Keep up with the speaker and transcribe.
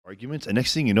arguments, and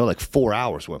next thing you know, like 4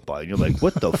 hours went by, and you're like,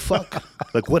 what the fuck?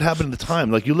 Like, what happened to the time?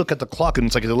 Like, you look at the clock, and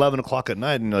it's like 11 o'clock at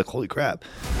night, and you're like, holy crap.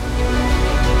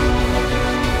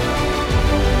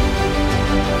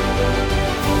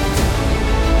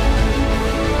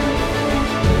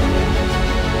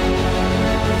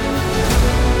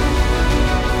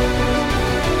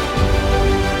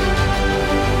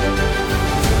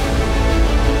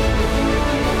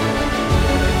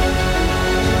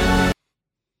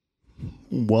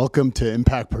 Welcome to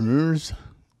Impactpreneurs.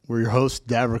 We're your hosts,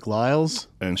 Davrick Lyles.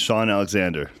 And Sean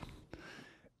Alexander.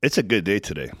 It's a good day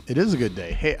today. It is a good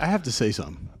day. Hey, I have to say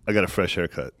something. I got a fresh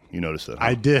haircut. You noticed that, huh?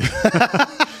 I did.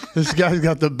 This guy's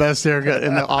got the best haircut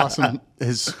and the awesome,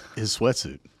 his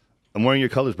sweatsuit. I'm wearing your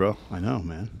colors, bro. I know,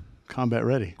 man. Combat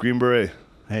ready. Green beret.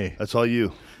 Hey. That's all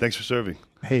you. Thanks for serving.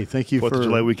 Hey, thank you 4th of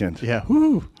July weekend. Yeah.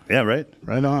 Woo. Yeah, right?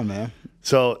 Right on, man.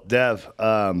 So, Dev,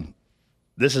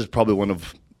 this is probably one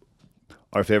of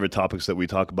our favorite topics that we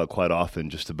talk about quite often,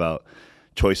 just about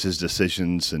choices,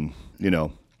 decisions, and, you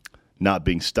know, not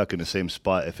being stuck in the same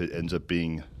spot if it ends up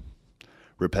being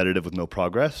repetitive with no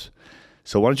progress.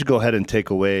 So why don't you go ahead and take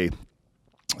away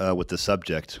with the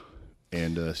subject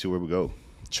and see where we go.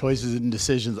 Choices and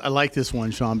decisions. I like this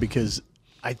one, Sean, because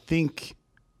I think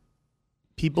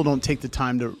people don't take the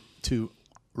time to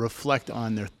reflect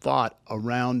on their thought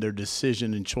around their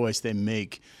decision and choice they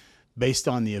make based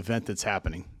on the event that's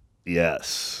happening.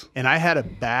 Yes. And I had a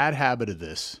bad habit of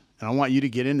this, and I want you to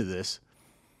get into this.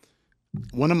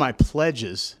 One of my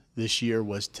pledges this year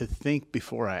was to think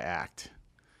before I act.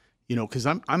 You know, because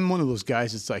I'm one of those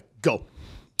guys that's like, go.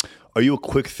 Are you a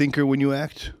quick thinker when you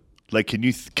act? Like, can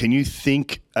you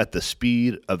think at the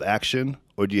speed of action,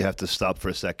 or do you have to stop for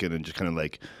a second and just kind of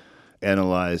like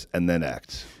analyze and then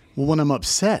act? Well, when I'm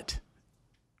upset,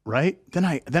 right, then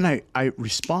I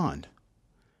respond.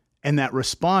 And that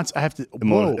response, I have to...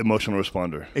 Emotional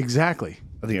responder. Exactly.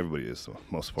 I think everybody is, for the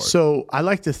most part. So I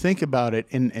like to think about it,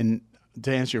 and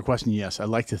to answer your question, yes, I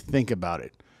like to think about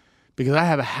it. Because I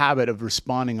have a habit of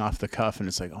responding off the cuff, and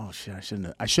it's like, oh, shit, I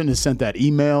shouldn't have sent that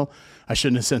email. I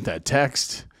shouldn't have sent that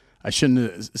text. I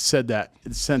shouldn't have sent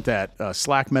that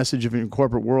Slack message in your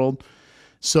corporate world.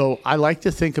 So I like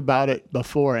to think about it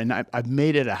before, and I've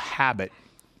made it a habit,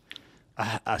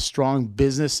 a strong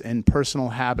business and personal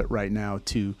habit right now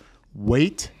to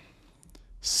wait,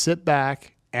 sit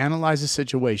back, analyze the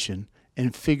situation,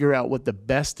 and figure out what the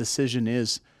best decision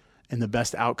is and the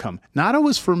best outcome. Not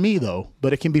always for me, though,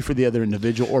 but it can be for the other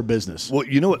individual or business. Well,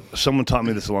 you know what? Someone taught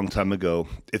me this a long time ago.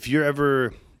 If you're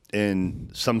ever in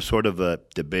some sort of a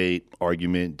debate,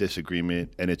 argument,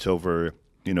 disagreement, and it's over,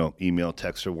 you know, email,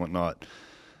 text, or whatnot,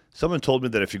 someone told me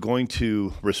that if you're going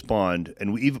to respond,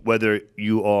 and whether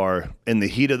you are in the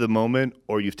heat of the moment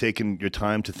or you've taken your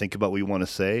time to think about what you want to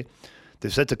say, they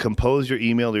said to compose your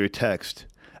email or your text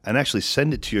and actually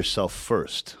send it to yourself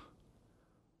first.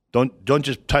 Don't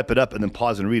just type it up and then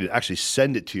pause and read it. Actually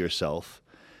send it to yourself.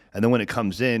 And then when it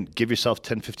comes in, give yourself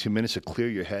 10, 15 minutes to clear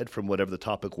your head from whatever the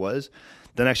topic was.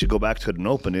 Then actually go back to it and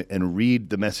open it and read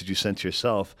the message you sent to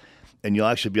yourself. And you'll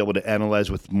actually be able to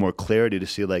analyze with more clarity to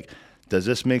see, like, does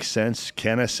this make sense?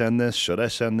 Can I send this? Should I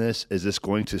send this? Is this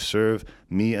going to serve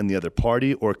me and the other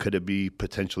party, or could it be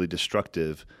potentially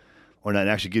destructive? Or not? It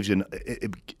actually gives you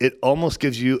it almost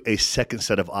gives you a second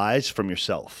set of eyes from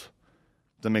yourself.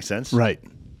 Does that make sense? Right.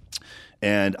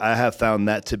 And I have found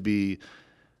that to be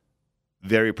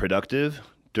very productive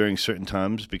during certain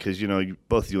times because, you know,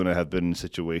 both you and I have been in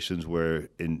situations where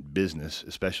in business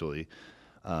especially,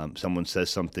 someone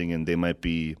says something and they might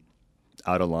be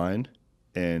out of line,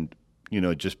 and you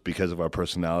know, just because of our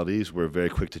personalities, we're very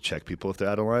quick to check people if they're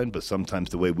out of line. But sometimes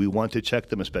the way we want to check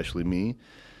them, especially me,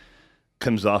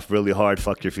 comes off really hard,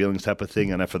 fuck your feelings type of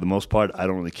thing. And for the most part, I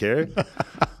don't really care.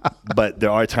 But there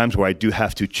are times where I do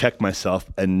have to check myself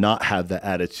and not have that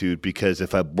attitude, because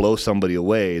if I blow somebody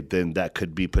away, then that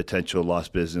could be potential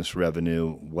lost business,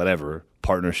 revenue, whatever,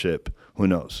 partnership, who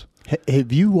knows.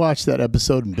 Have you watched that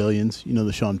episode in Billions? You know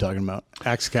the show I'm talking about,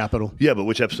 Axe Capital. Yeah, but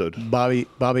which episode? Bobby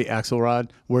Axelrod,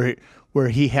 where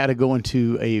he had to go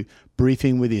into a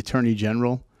briefing with the Attorney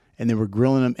General, and they were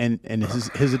grilling him, and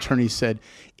his attorney said,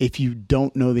 if you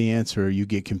don't know the answer, you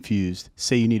get confused,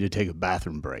 say you need to take a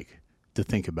bathroom break to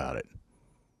think about it.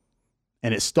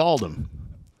 And it stalled him.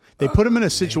 They put him in a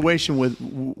situation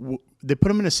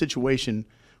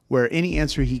where any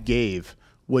answer he gave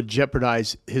would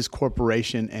jeopardize his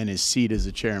corporation and his seat as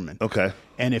a chairman. Okay.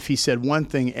 And if he said one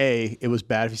thing A, it was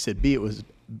bad. If he said B, it was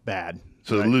bad.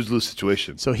 So right? A lose-lose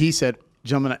situation. So he said,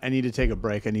 gentlemen, I need to take a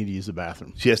break. I need to use the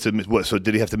bathroom. He has to, what? So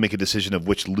did he have to make a decision of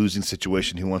which losing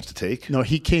situation he wants to take? No,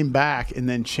 he came back and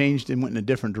then changed and went in a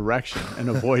different direction and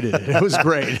avoided it. It was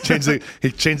great. He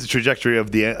changed the trajectory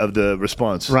of the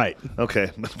response. Right.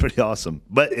 Okay, that's pretty awesome.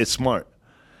 But it's smart.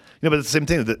 But it's the same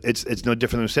thing. It's no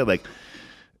different than we said. Like,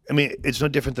 I mean, it's no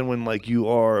different than when like you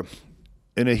are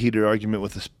in a heated argument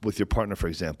with your partner, for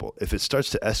example. If it starts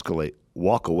to escalate,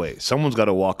 walk away. Someone's got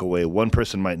to walk away. One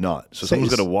person might not. So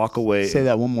someone's got to walk away. Say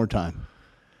that one more time.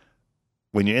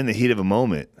 When you're in the heat of a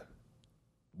moment,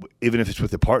 even if it's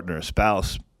with a partner, a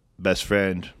spouse, best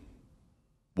friend,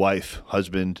 wife,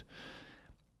 husband,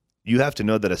 you have to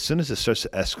know that as soon as it starts to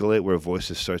escalate, where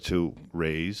voices start to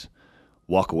raise,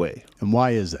 walk away. And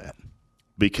why is that?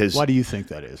 Because why do you think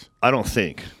that is? I don't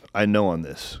think. I know on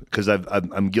this because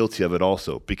I'm guilty of it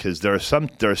also. Because there are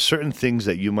certain things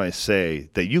that you might say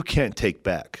that you can't take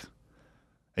back,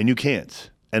 and you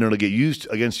can't, and it'll get used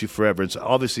against you forever. And so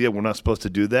obviously, we're not supposed to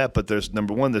do that. But there's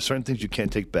number one, there's certain things you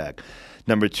can't take back.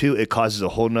 Number two, it causes a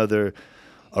whole nother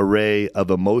array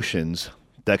of emotions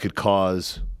that could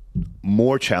cause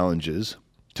more challenges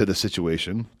to the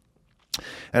situation.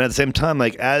 And at the same time,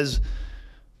 like as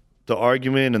the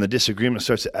argument and the disagreement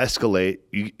starts to escalate,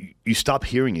 you stop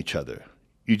hearing each other.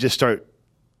 You just start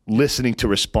listening to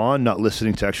respond, not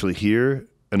listening to actually hear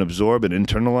and absorb and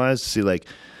internalize. See, like,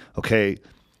 okay,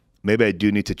 maybe I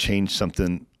do need to change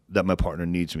something that my partner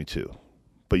needs me to.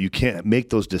 But you can't make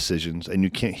those decisions and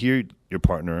you can't hear your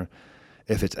partner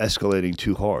if it's escalating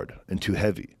too hard and too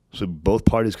heavy. So both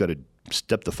parties got to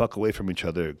step the fuck away from each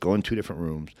other, go in two different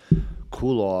rooms,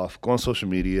 cool off, go on social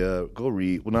media, go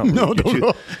read. Well, not read. No, don't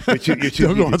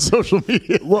go on social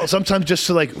media. Well, sometimes just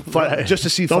to like, just to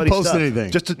see funny stuff. Don't post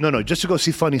anything. Just to go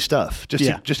see funny stuff.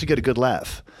 Just to get a good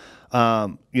laugh.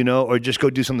 Or just go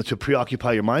do something to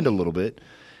preoccupy your mind a little bit.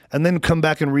 And then come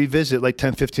back and revisit like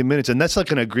 10, 15 minutes. And that's like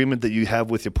an agreement that you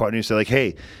have with your partner. You say like,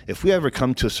 hey, if we ever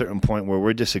come to a certain point where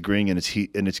we're disagreeing and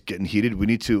it's getting heated, we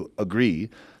need to agree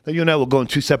that you and I will go in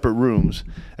two separate rooms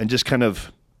and just kind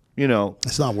of,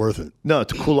 it's not worth it. No,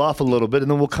 to cool off a little bit.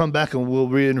 And then we'll come back and we'll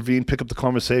re-intervene, pick up the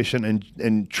conversation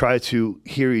and try to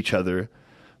hear each other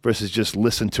versus just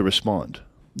listen to respond.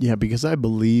 Yeah, because I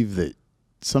believe that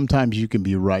sometimes you can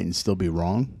be right and still be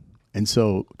wrong. And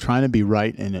so trying to be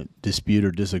right in a dispute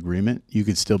or disagreement, you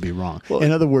could still be wrong. Well,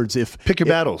 in other words, pick your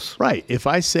battles. Right. If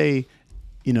I say,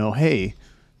 hey,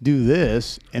 do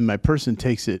this, and my person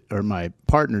takes it or my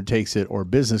partner takes it or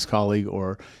business colleague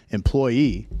or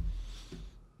employee,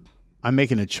 I'm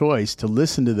making a choice to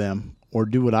listen to them or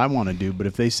do what I want to do. But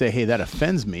if they say, hey, that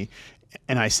offends me,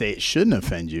 and I say it shouldn't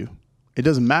offend you, it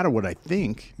doesn't matter what I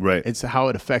think. Right. It's how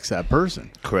it affects that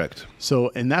person. Correct. So,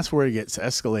 and that's where it gets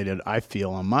escalated, I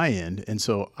feel, on my end. And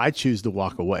so I choose to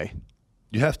walk away.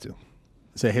 You have to.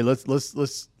 Say, hey,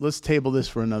 let's table this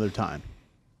for another time.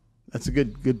 That's a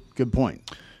good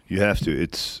point. You have to.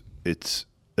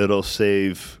 It'll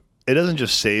save. It doesn't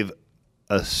just save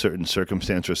a certain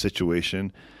circumstance or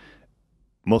situation.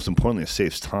 Most importantly, it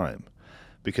saves time.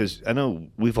 Because I know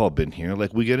we've all been here.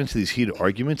 Like, we get into these heated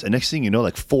arguments, and next thing you know,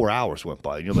 like 4 hours went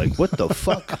by, and you're like, what the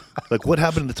fuck? Like, what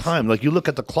happened to the time? Like, you look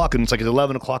at the clock, and it's like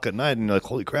 11 o'clock at night, and you're like,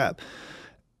 holy crap.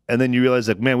 And then you realize,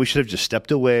 like, man, we should have just stepped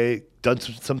away, done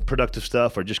some productive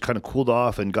stuff, or just kind of cooled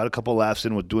off and got a couple laughs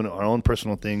in with doing our own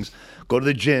personal things, go to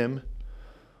the gym,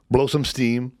 blow some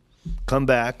steam, come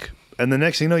back, and the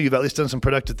next thing you know, you've at least done some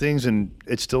productive things, and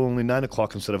it's still only 9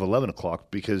 o'clock instead of 11 o'clock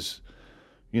because,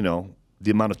 the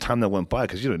amount of time that went by,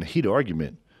 because in a heated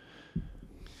argument,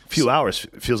 a few hours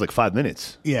feels like 5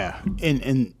 minutes. Yeah,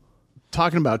 and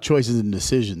talking about choices and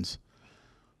decisions,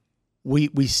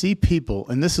 we see people,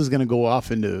 and this is going to go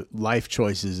off into life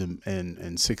choices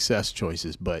and success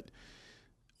choices, but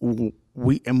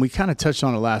we kind of touched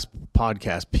on it last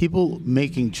podcast. People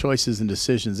making choices and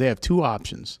decisions, they have two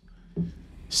options: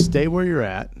 stay where you're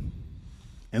at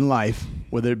in life,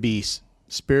 whether it be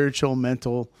spiritual,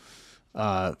 mental,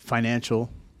 financial,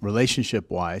 relationship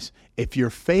wise. If you're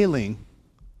failing,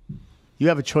 you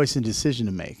have a choice and decision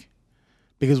to make,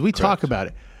 because we talk about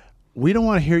it. We don't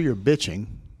want to hear your bitching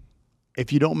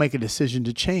if you don't make a decision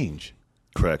to change.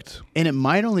 Correct. And it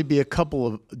might only be a couple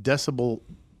of decibel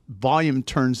volume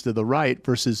turns to the right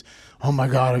versus, oh my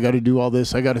God, I got to do all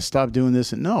this, I got to stop doing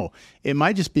this. And no, it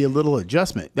might just be a little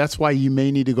adjustment. That's why you may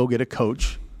need to go get a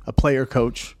coach, a player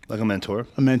coach, like a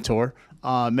mentor.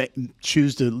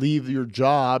 Choose to leave your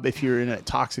job if you're in a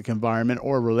toxic environment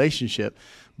or a relationship.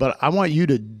 But I want you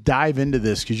to dive into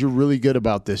this because you're really good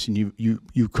about this, and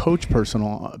you coach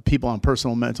people on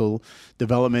personal mental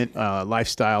development,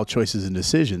 lifestyle choices and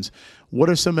decisions. What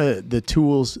are some of the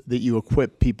tools that you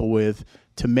equip people with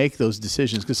to make those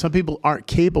decisions? Because some people aren't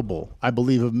capable, I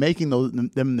believe, of making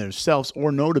them themselves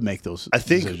or know to make those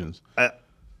decisions.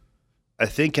 I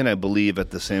think and I believe at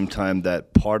the same time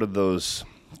that part of those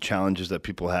challenges that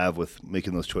people have with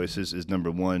making those choices is,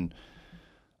 number one,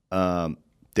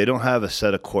 they don't have a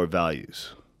set of core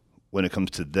values when it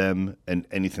comes to them and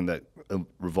anything that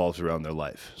revolves around their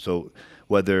life. So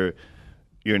whether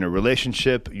you're in a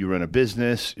relationship, you run a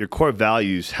business, your core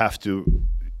values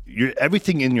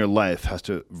everything in your life has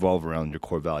to revolve around your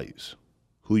core values.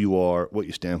 Who you are, what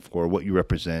you stand for, what you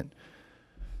represent.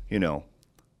 You know,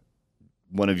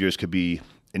 one of yours could be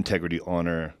integrity,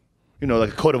 honor,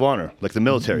 like a code of honor, like the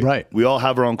military. Right. We all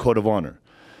have our own code of honor.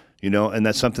 And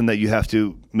that's something that you have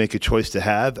to make a choice to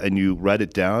have, and you write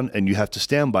it down, and you have to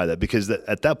stand by that, because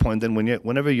at that point, then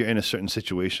whenever you're in a certain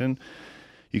situation,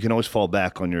 you can always fall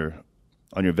back on your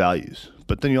values.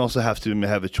 But then you also have to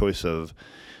have a choice of,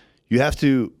 you have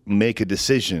to make a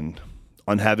decision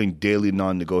on having daily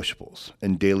non-negotiables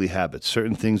and daily habits,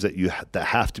 certain things that that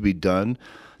have to be done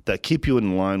that keep you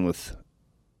in line with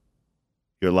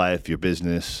your life, your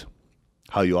business,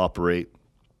 how you operate.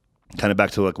 Kind of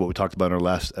back to like what we talked about in our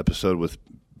last episode with,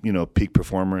 peak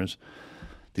performers.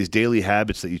 These daily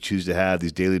habits that you choose to have,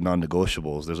 these daily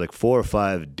non-negotiables. There's like 4 or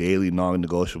 5 daily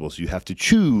non-negotiables you have to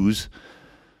choose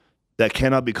that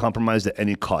cannot be compromised at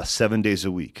any cost, 7 days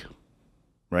a week,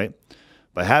 right?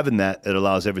 By having that, it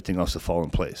allows everything else to fall in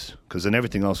place, because then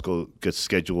everything else gets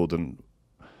scheduled and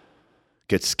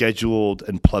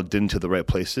plugged into the right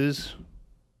places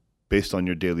based on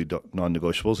your daily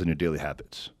non-negotiables and your daily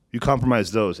habits. You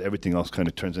compromise those, everything else kind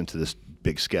of turns into this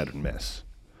big scattered mess.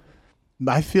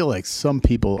 I feel like some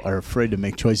people are afraid to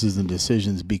make choices and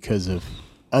decisions because of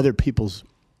other people's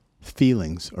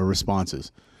feelings or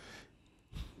responses,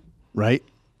 right?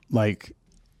 Like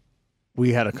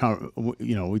we had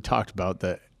we talked about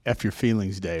the F your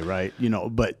feelings day, right? And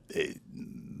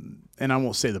I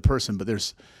won't say the person, but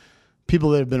there's people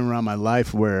that have been around my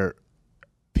life where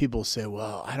people say,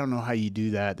 well, I don't know how you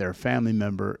do that. They're a family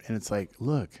member. And it's like,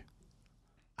 look,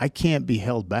 I can't be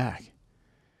held back.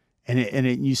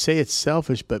 And you say it's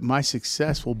selfish, but my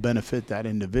success will benefit that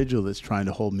individual that's trying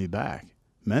to hold me back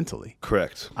mentally.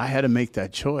 Correct. I had to make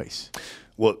that choice.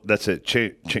 Well, that's it.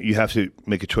 You have to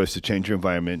make a choice to change your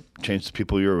environment, change the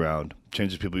people you're around,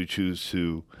 change the people you choose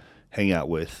to hang out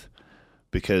with.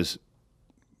 Because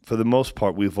for the most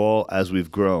part, as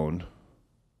we've grown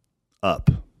up,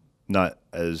 not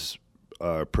as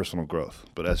our personal growth,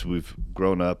 but as we've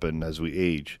grown up and as we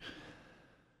age,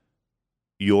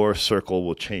 your circle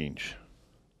will change.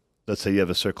 Let's say you have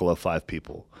a circle of 5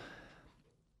 people.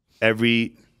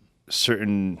 Every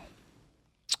certain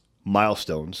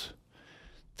milestones,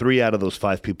 3 out of those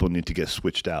 5 people need to get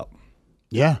switched out.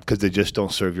 Yeah. Because they just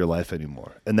don't serve your life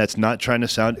anymore. And that's not trying to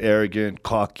sound arrogant,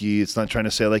 cocky. It's not trying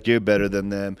to say like you're better than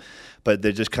them. But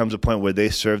there just comes a point where they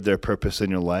serve their purpose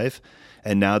in your life,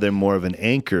 and now they're more of an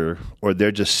anchor, or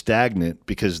they're just stagnant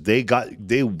because they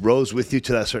rose with you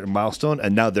to that certain milestone,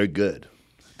 and now they're good.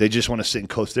 They just want to sit and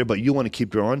coast there, but you want to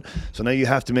keep growing. So now you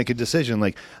have to make a decision.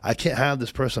 Like, I can't have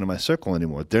this person in my circle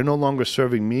anymore. They're no longer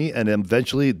serving me, and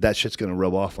eventually that shit's going to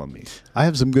rub off on me. I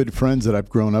have some good friends that I've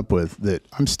grown up with that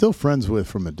I'm still friends with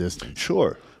from a distance.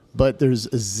 Sure. But there's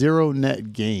a zero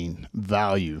net gain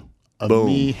value of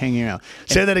me hanging out.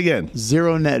 Say that again.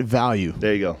 Zero net value.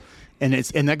 There you go. And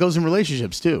that goes in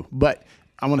relationships too. But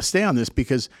I want to stay on this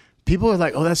because people are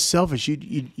like, "Oh, that's selfish.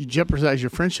 You jeopardize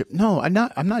your friendship." No, I'm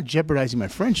not jeopardizing my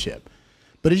friendship.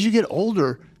 But as you get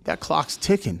older, that clock's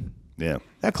ticking. Yeah.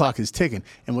 That clock is ticking.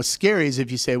 And what's scary is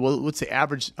if you say, "Well, what's the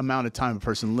average amount of time a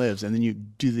person lives?" and then you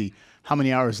do how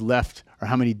many hours left or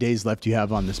how many days left you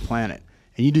have on this planet.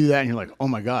 And you do that and you're like, "Oh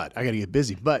my God, I got to get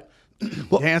busy." But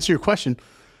to answer your question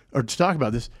or to talk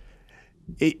about this,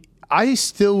 I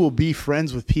still will be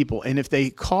friends with people, and if they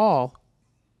call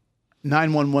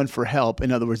 911 for help,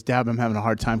 in other words, Dab, I'm having a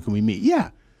hard time, can we meet?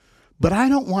 Yeah, but I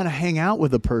don't want to hang out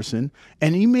with a person,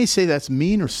 and you may say that's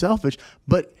mean or selfish,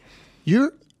 but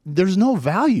there's no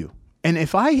value. And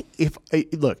if I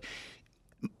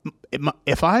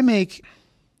make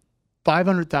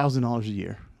 $500,000 a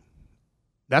year,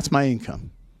 that's my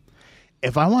income.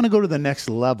 If I want to go to the next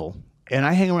level, and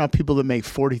I hang around people that make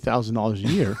 $40,000 a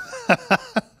year,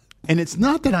 and it's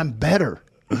not that I'm better,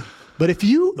 but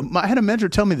I had a mentor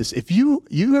tell me this. If you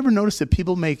ever notice that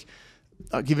people make,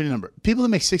 I'll give you a number. People that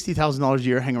make $60,000 a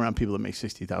year hang around people that make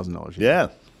 $60,000 a year. Yeah.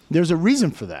 There's a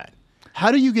reason for that.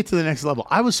 How do you get to the next level?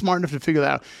 I was smart enough to figure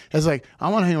that out. I was like,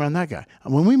 I want to hang around that guy.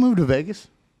 When we moved to Vegas,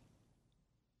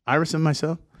 Iris and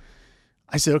myself,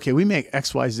 I said, okay, we make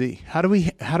X, Y, Z. How do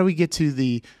we get to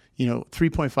the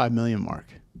 3.5 million mark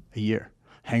a year?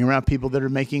 Hang around people that are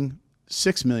making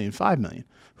 6 million, 5 million.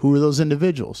 Who are those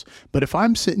individuals? But if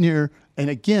I'm sitting here, and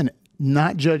again,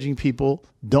 not judging people,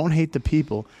 don't hate the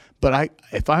people, but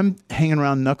if I'm hanging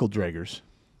around knuckle draggers,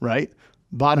 right,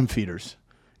 bottom feeders,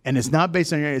 and it's not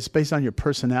based on it's based on your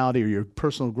personality or your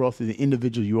personal growth of the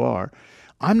individual you are,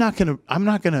 I'm not gonna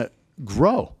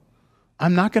grow.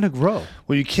 I'm not gonna grow.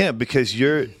 Well, you can't, because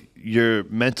your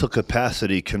mental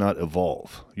capacity cannot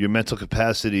evolve. Your mental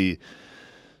capacity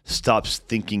stops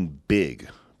thinking big,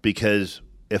 because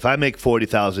if I make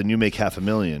 40,000, you make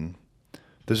 $500,000.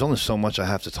 There's only so much I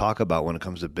have to talk about when it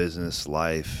comes to business,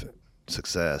 life,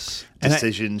 success,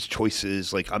 decisions,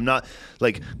 choices. Like, I'm not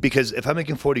like, because if I'm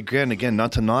making 40 grand, again,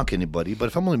 not to knock anybody, but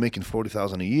if I'm only making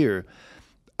 40,000 a year,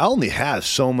 I only have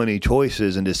so many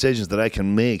choices and decisions that I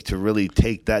can make to really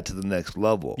take that to the next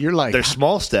level. You're like, there's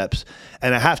small steps,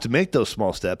 and I have to make those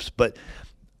small steps. But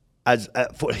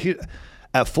at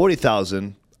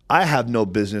 40,000, I have no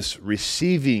business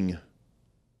receiving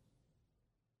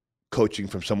coaching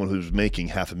from someone who's making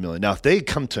 $500,000. Now, if they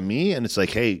come to me and it's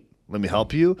like, hey, let me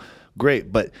help you,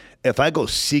 great. But if I go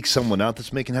seek someone out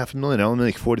that's making $500,000, I only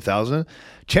make 40,000,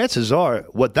 chances are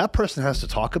what that person has to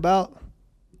talk about,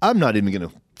 I'm not even going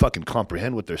to fucking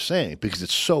comprehend what they're saying, because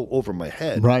it's so over my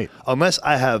head. Right. Unless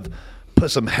I have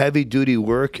put some heavy duty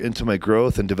work into my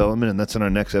growth and development, and that's in our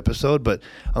next episode. But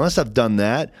unless I've done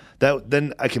that,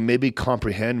 then I can maybe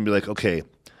comprehend and be like, okay,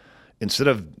 instead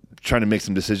of trying to make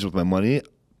some decisions with my money,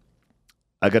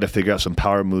 I got to figure out some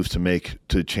power moves to make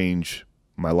to change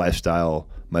my lifestyle,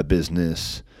 my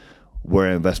business,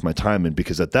 where I invest my time in.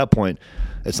 Because at that point,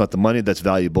 it's not the money that's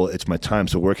valuable, it's my time.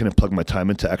 So where can I plug my time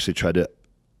in to actually try to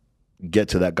get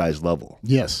to that guy's level?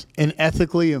 Yes. And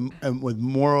ethically and with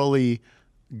morally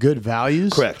good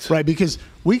values. Correct. Right. Because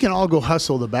we can all go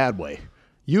hustle the bad way.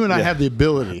 You and I have the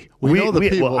ability. We know the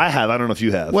people. Well, I have. I don't know if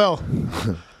you have. Well,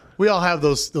 we all have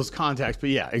those contacts, but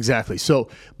yeah, exactly. So,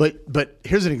 but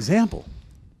here's an example.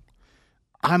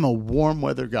 I'm a warm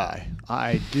weather guy.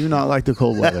 I do not like the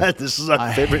cold weather. This is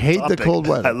our favorite I hate topic. the cold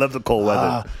weather. I love the cold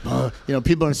weather.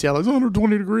 People in Seattle, it's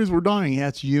 120 degrees, we're dying. Yeah,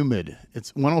 it's humid.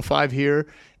 It's 105 here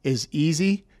is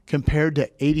easy compared to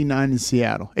 89 in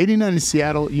Seattle. 89 in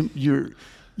Seattle,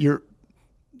 you're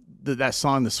that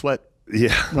song, The Sweat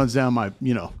runs down my,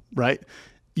 right?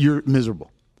 You're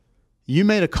miserable. You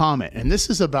made a comment, and this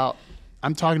is about,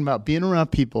 I'm talking about being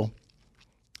around people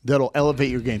that'll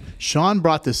elevate your game. Sean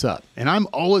brought this up, and I'm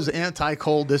always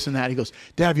anti-cold, this and that. He goes,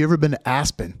 Dad, have you ever been to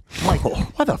Aspen? I'm like,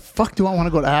 why the fuck do I want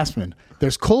to go to Aspen?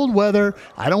 There's cold weather.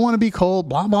 I don't want to be cold,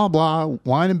 blah, blah, blah,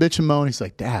 whine and bitch and moan. He's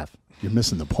like, Dad, you're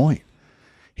missing the point.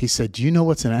 He said, do you know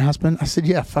what's in Aspen? I said,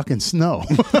 yeah, fucking snow.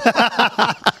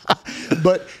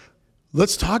 But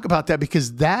let's talk about that,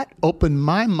 because that opened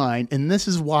my mind, and this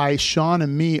is why Sean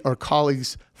and me are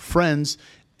colleagues, friends,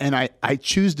 and I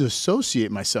choose to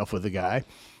associate myself with the guy,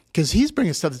 because he's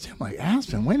bringing stuff to him like,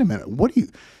 Aspen, wait a minute, what do you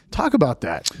talk about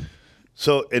that?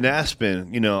 So in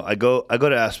Aspen, I go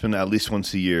to Aspen at least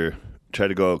once a year. Try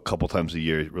to go a couple times a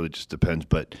year. It really just depends.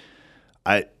 But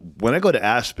when I go to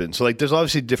Aspen, so like there's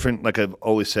obviously different. Like I've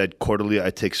always said, quarterly I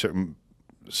take certain.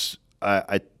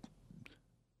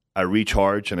 I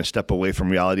recharge and I step away from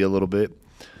reality a little bit.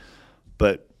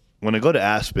 But when I go to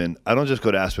Aspen, I don't just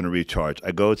go to Aspen to recharge.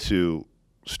 I go to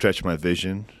stretch my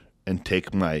vision and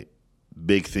take my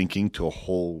big thinking to a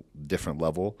whole different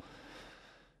level.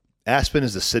 Aspen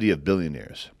is the city of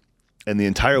billionaires. In the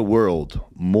entire world,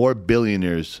 more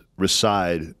billionaires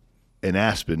reside in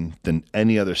Aspen than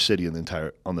any other city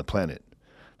on the planet.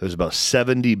 There's about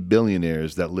 70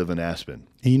 billionaires that live in Aspen.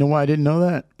 And you know why I didn't know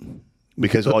that?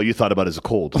 Because all you thought about is the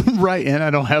cold. Right, and I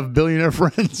don't have billionaire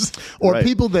friends or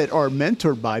people that are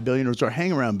mentored by billionaires or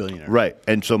hang around billionaires. Right,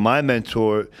 and so my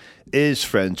mentor is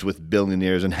friends with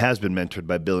billionaires and has been mentored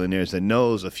by billionaires and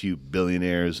knows a few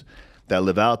billionaires that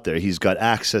live out there. He's got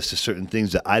access to certain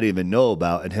things that I didn't even know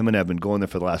about, and him and I have been going there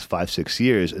for the last 5-6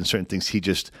 years, and certain things he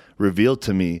just revealed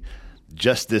to me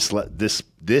just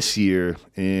this year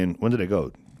in, when did I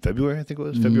go? February, I think it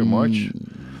was? February, March? I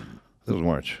think it was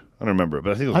March. I don't remember, but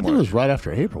I think it was March. I think it was right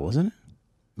after April, wasn't it?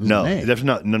 No, definitely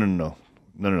not.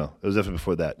 No. It was definitely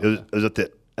before that. It was at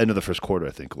the end of the first quarter,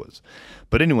 I think it was.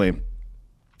 But anyway,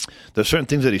 there's certain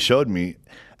things that he showed me,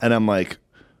 and I'm like,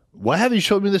 why haven't you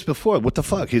showed me this before? What the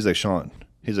fuck? He's like, Sean,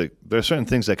 there are certain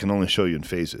things I can only show you in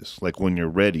phases. Like when you're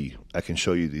ready, I can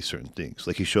show you these certain things.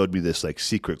 Like he showed me this like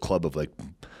secret club of like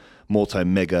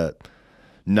multi-mega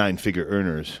 9-figure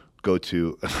earners go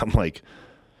to. And I'm like,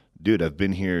 dude, I've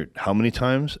been here how many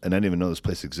times? And I didn't even know this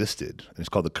place existed. And it's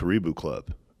called the Caribou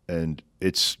Club. And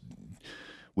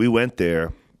we went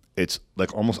there. It's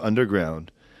like almost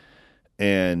underground.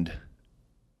 And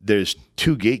there's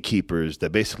 2 gatekeepers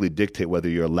that basically dictate whether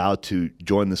you're allowed to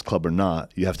join this club or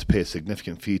not. You have to pay a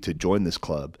significant fee to join this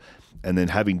club. And then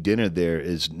having dinner there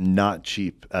is not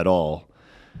cheap at all.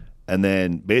 And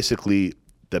then basically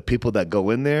the people that go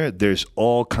in there, there's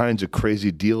all kinds of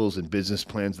crazy deals and business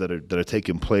plans that are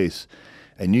taking place.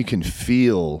 And you can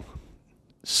feel,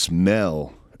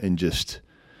 smell, and just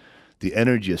the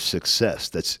energy of success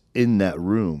that's in that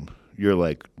room. You're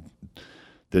like,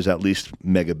 there's at least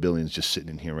mega billions just sitting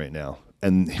in here right now.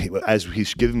 And as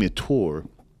he's giving me a tour,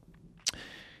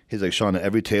 he's like, Sean, at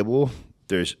every table,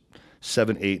 there's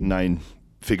 7, 8,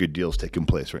 9-figure deals taking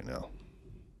place right now.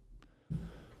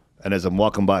 And as I'm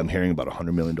walking by, I'm hearing about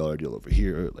 $100 million deal over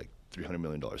here, like $300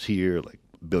 million here, like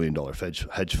 $1 billion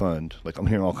hedge fund. Like I'm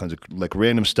hearing all kinds of like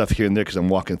random stuff here and there because I'm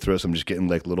walking through, so I'm just getting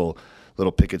like little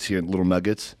pickets here and little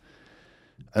nuggets.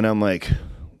 And I'm like,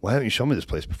 why haven't you shown me this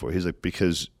place before? He's like,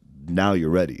 because now you're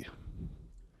ready.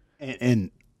 And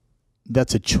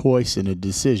that's a choice and a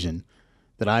decision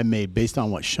that I made based on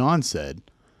what Sean said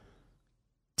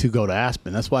to go to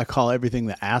Aspen. That's why I call everything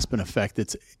the Aspen effect.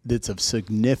 That's of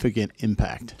significant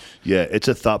impact. Yeah, it's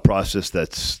a thought process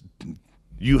that's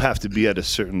you have to be at a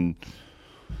certain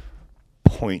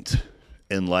point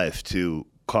in life to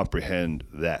comprehend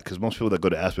that. Because most people that go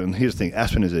to Aspen, and here's the thing,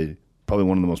 Aspen is probably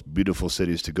one of the most beautiful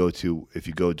cities to go to if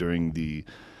you go during the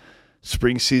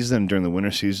spring season and during the winter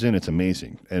season. It's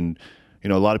amazing. And, a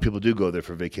lot of people do go there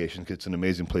for vacation because it's an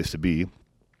amazing place to be.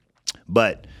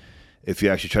 But if you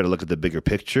actually try to look at the bigger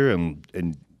picture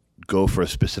and go for a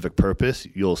specific purpose,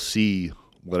 you'll see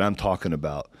what I'm talking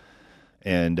about.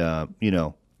 And,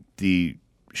 the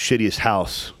shittiest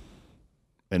house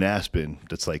in Aspen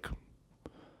that's like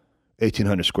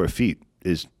 1,800 square feet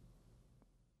is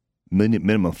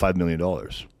minimum $5 million.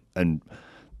 And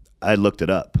I looked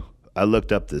it up. I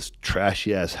looked up this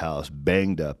trashy-ass house,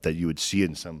 banged up, that you would see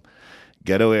in some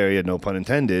ghetto area, no pun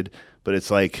intended, but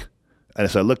it's like, and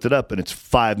so I looked it up, and it's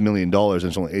 $5 million, and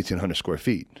it's only 1,800 square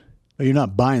feet. But you're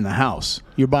not buying the house.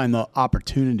 You're buying the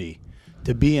opportunity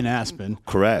to be in Aspen.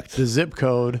 Correct. The zip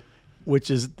code, which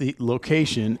is the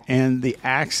location, and the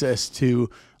access to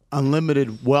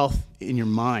unlimited wealth in your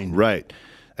mind. Right.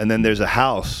 And then there's a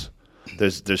house.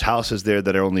 There's houses there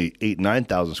that are only 8,000,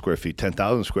 9,000 square feet,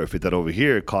 10,000 square feet that over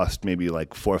here cost maybe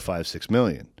like 4, 5, 6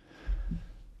 million.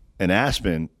 In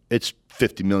Aspen, it's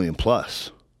 50 million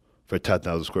plus for a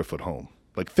 10,000 square foot home.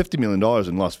 Like $50 million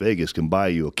in Las Vegas can buy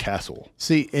you a castle.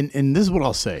 See, and this is what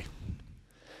I'll say.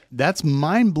 That's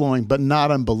mind-blowing, but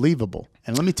not unbelievable.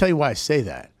 And let me tell you why I say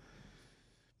that.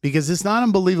 Because it's not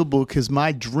unbelievable because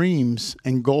my dreams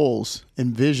and goals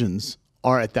and visions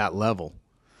are at that level.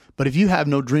 But if you have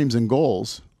no dreams and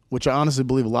goals, which I honestly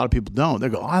believe a lot of people don't, they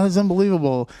go, oh, that's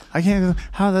unbelievable. I can't,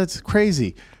 how that's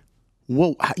crazy.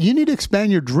 Well, you need to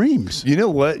expand your dreams. You know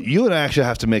what? You and I actually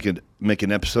have to make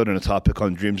an episode and a topic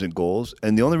on dreams and goals.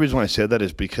 And the only reason why I said that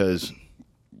is because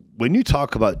when you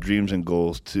talk about dreams and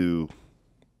goals to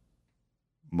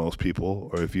most people,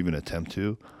 or if you even attempt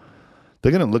to,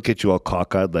 they're going to look at you all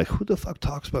cockeyed like, who the fuck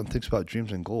talks about and thinks about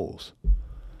dreams and goals?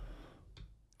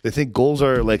 They think goals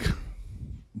are like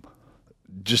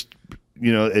just,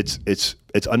 it's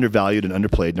undervalued and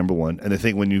underplayed, number one. And I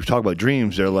think when you talk about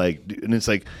dreams, they're like, and it's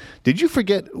like, did you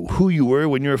forget who you were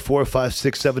when you were 4, 5,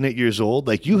 6, 7, 8 years old?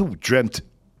 Like you dreamt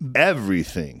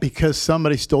everything. Because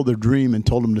somebody stole their dream and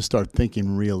told them to start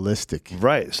thinking realistic.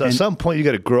 Right. So at some point you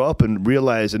got to grow up and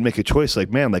realize and make a choice. Like,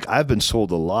 man, like I've been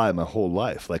sold a lie my whole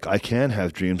life. Like I can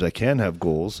have dreams. I can have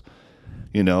goals.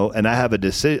 And I have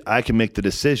I can make the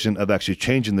decision of actually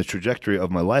changing the trajectory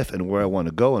of my life and where I want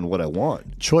to go and what I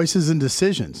want. Choices and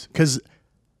decisions. Because,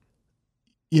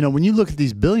 when you look at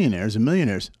these billionaires and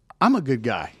millionaires, I'm a good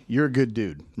guy. You're a good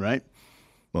dude, right?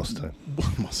 Most of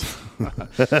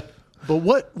the time. But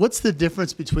what's the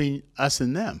difference between us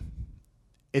and them?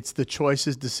 It's the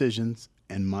choices, decisions,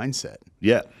 and mindset.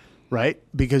 Yeah. Right?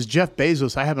 Because Jeff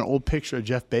Bezos, I have an old picture of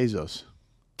Jeff Bezos.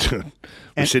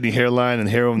 Shitty hairline and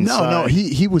hair on the side. No,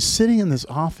 he was sitting in this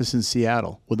office in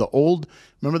Seattle with the old,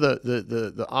 remember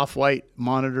the off-white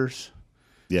monitors?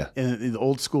 Yeah. And the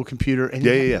old school computer.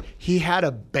 And he had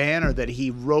a banner that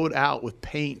he wrote out with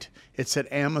paint. It said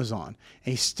Amazon.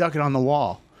 And he stuck it on the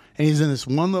wall. And he's in this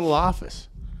one little office.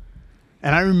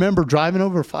 And I remember driving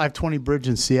over 520 Bridge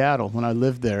in Seattle when I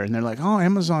lived there. And they're like, oh,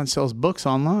 Amazon sells books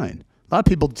online. A lot of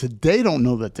people today don't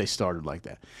know that they started like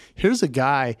that. Here's a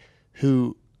guy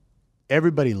who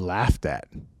everybody laughed at.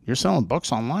 You're selling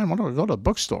books online? Why don't we go to a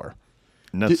bookstore?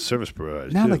 Not the service provider.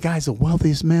 Now too. the guy's the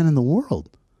wealthiest man in the world.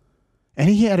 And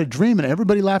he had a dream, and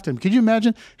everybody laughed at him. Could you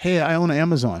imagine? Hey, I own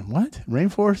Amazon. What?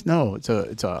 Rainforest? No, it's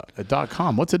a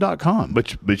 .com. What's a .com?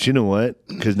 But you know what?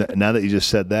 Because now that you just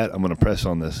said that, I'm going to press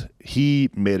on this. He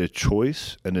made a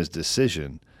choice and his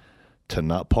decision to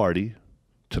not party,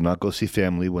 to not go see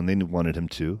family when they wanted him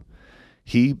to.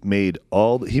 He made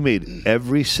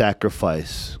every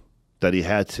sacrifice that he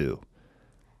had to,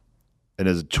 and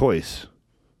as a choice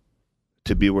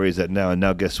to be where he's at now. And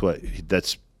now, guess what?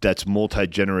 That's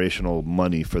multi-generational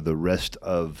money for the rest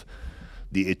of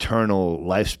the eternal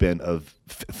lifespan of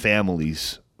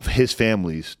families, his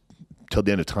families, till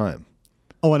the end of time.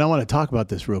 Oh, and I want to talk about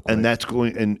this real quick. And that's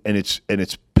going, and it's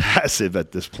passive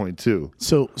at this point too.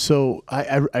 So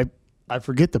I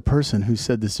forget the person who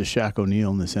said this to Shaq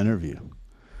O'Neal in this interview,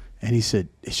 and he said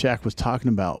Shaq was talking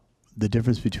about the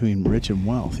difference between rich and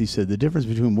wealth. He said the difference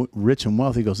between rich and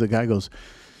wealth. The guy goes,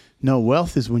 no,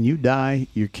 wealth is when you die,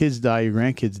 your kids die, your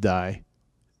grandkids die,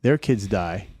 their kids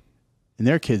die, and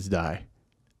their kids die.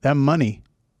 That money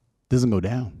doesn't go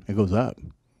down. It goes up.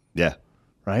 Yeah.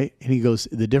 Right? And he goes,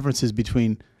 the difference is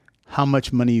between how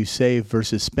much money you save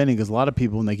versus spending. Because a lot of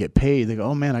people, when they get paid, they go,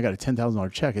 oh, man, I got a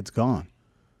 $10,000 check. It's gone.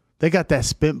 They got that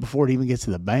spent before it even gets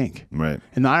to the bank. Right.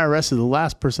 And the IRS is the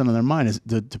last person on their mind is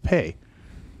to pay.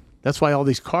 That's why all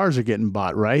these cars are getting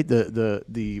bought, right?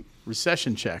 The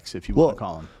recession checks, if you want to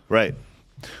call them. Right.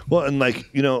 Well, and like,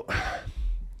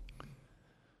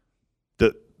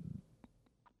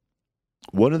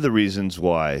 one of the reasons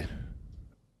why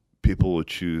people will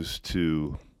choose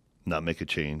to not make a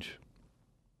change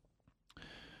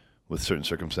with certain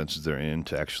circumstances they're in,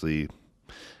 to actually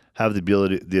have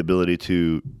the ability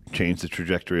to change the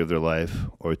trajectory of their life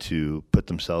or to put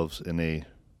themselves in a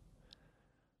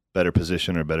better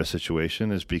position or better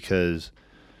situation, is because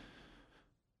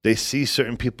they see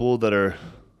certain people that are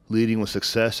leading with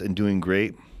success and doing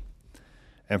great,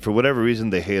 and for whatever reason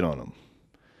they hate on them.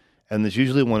 And there's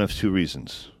usually one of two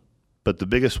reasons, but the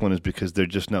biggest one is because they're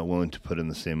just not willing to put in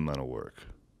the same amount of work.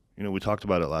 We talked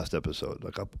about it last episode.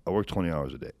 Like, I work 20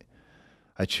 hours a day.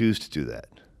 I choose to do that,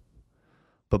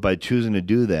 but by choosing to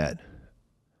do that,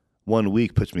 1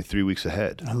 week puts me 3 weeks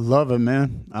ahead. I love it,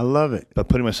 man. I love it. By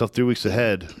putting myself 3 weeks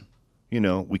ahead,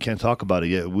 we can't talk about it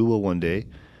yet. We will one day,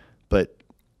 but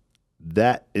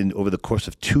that over the course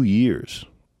of 2 years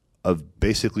of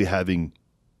basically having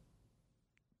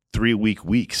 3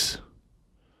 weeks,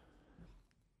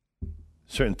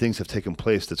 certain things have taken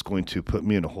place that's going to put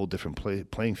me in a whole different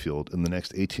playing field in the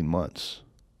next 18 months.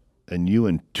 And you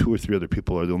and 2 or 3 other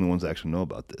people are the only ones that actually know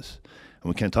about this.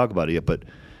 And we can't talk about it yet, but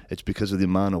it's because of the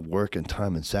amount of work and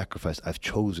time and sacrifice I've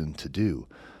chosen to do.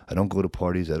 I don't go to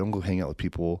parties. I don't go hang out with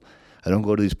people. I don't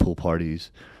go to these pool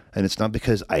parties. And it's not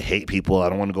because I hate people. I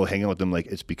don't want to go hang out with them. Like,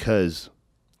 it's because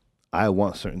I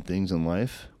want certain things in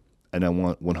life, and I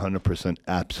want 100%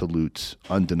 absolute,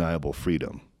 undeniable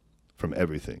freedom from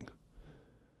everything.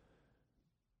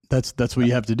 That's what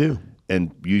you have to do.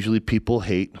 And usually people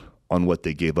hate on what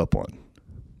they gave up on.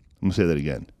 I'm going to say that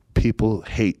again. People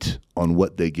hate on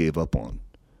what they gave up on.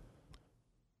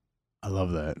 I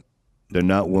love that. They're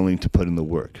not willing to put in the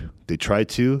work. They tried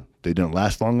to. They didn't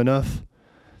last long enough.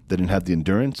 They didn't have the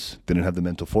endurance. They didn't have the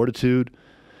mental fortitude.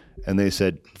 And they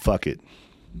said, fuck it.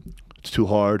 It's too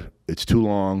hard. It's too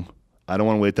long. I don't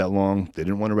want to wait that long. They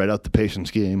didn't want to write out the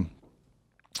patience game.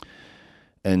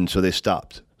 And so they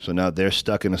stopped. So now they're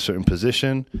stuck in a certain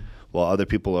position while other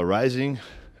people are rising,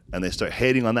 and they start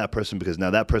hating on that person because now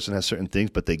that person has certain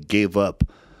things, but they gave up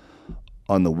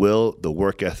on the will, the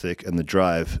work ethic, and the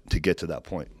drive to get to that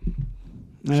point.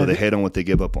 So they hate on what they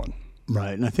give up on.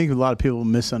 Right. And I think a lot of people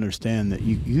misunderstand that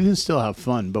you can still have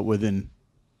fun, but within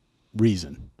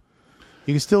reason.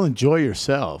 You can still enjoy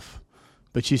yourself,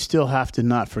 but you still have to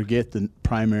not forget the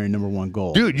primary number one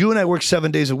goal. Dude, you and I work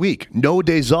 7 days a week. No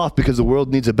days off because the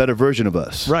world needs a better version of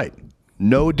us. Right.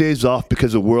 No days off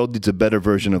because the world needs a better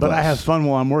version of us. But I have fun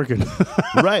while I'm working.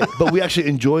 Right. But we actually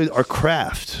enjoy our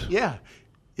craft. Yeah.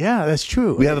 Yeah, that's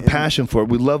true. We have a passion for it.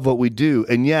 We love what we do.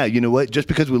 And yeah, you know what? Just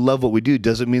because we love what we do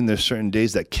doesn't mean there's certain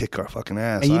days that kick our fucking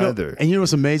ass either. And you know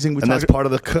what's amazing? That's part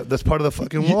of the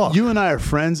fucking walk. You and I are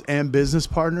friends and business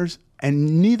partners,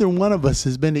 and neither one of us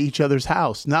has been to each other's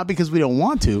house. Not because we don't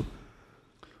want to,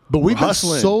 but we've been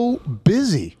so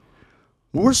busy.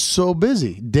 We're so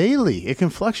busy daily. It can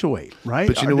fluctuate, right?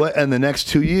 But you know what? In the next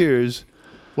 2 years,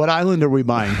 what island are we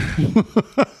buying?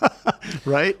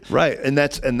 Right? Right. And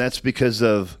that's because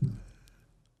of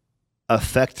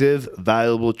effective,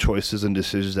 valuable choices and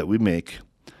decisions that we make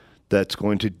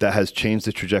that has changed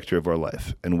the trajectory of our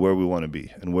life and where we want to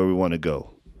be and where we want to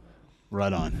go.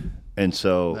 Right on. And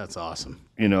so that's awesome.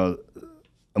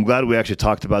 I'm glad we actually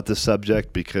talked about this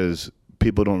subject because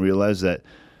people don't realize that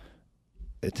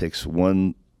it takes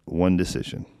one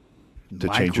decision to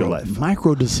change your life.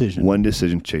 Micro decision. One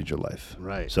decision to change your life.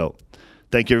 Right. So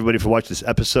thank you, everybody, for watching this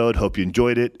episode. Hope you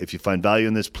enjoyed it. If you find value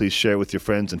in this, please share it with your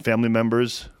friends and family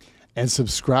members. And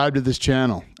subscribe to this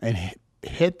channel and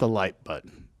hit the like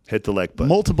button. Hit the like button.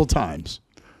 Multiple times.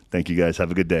 Thank you, guys.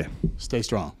 Have a good day. Stay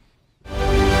strong.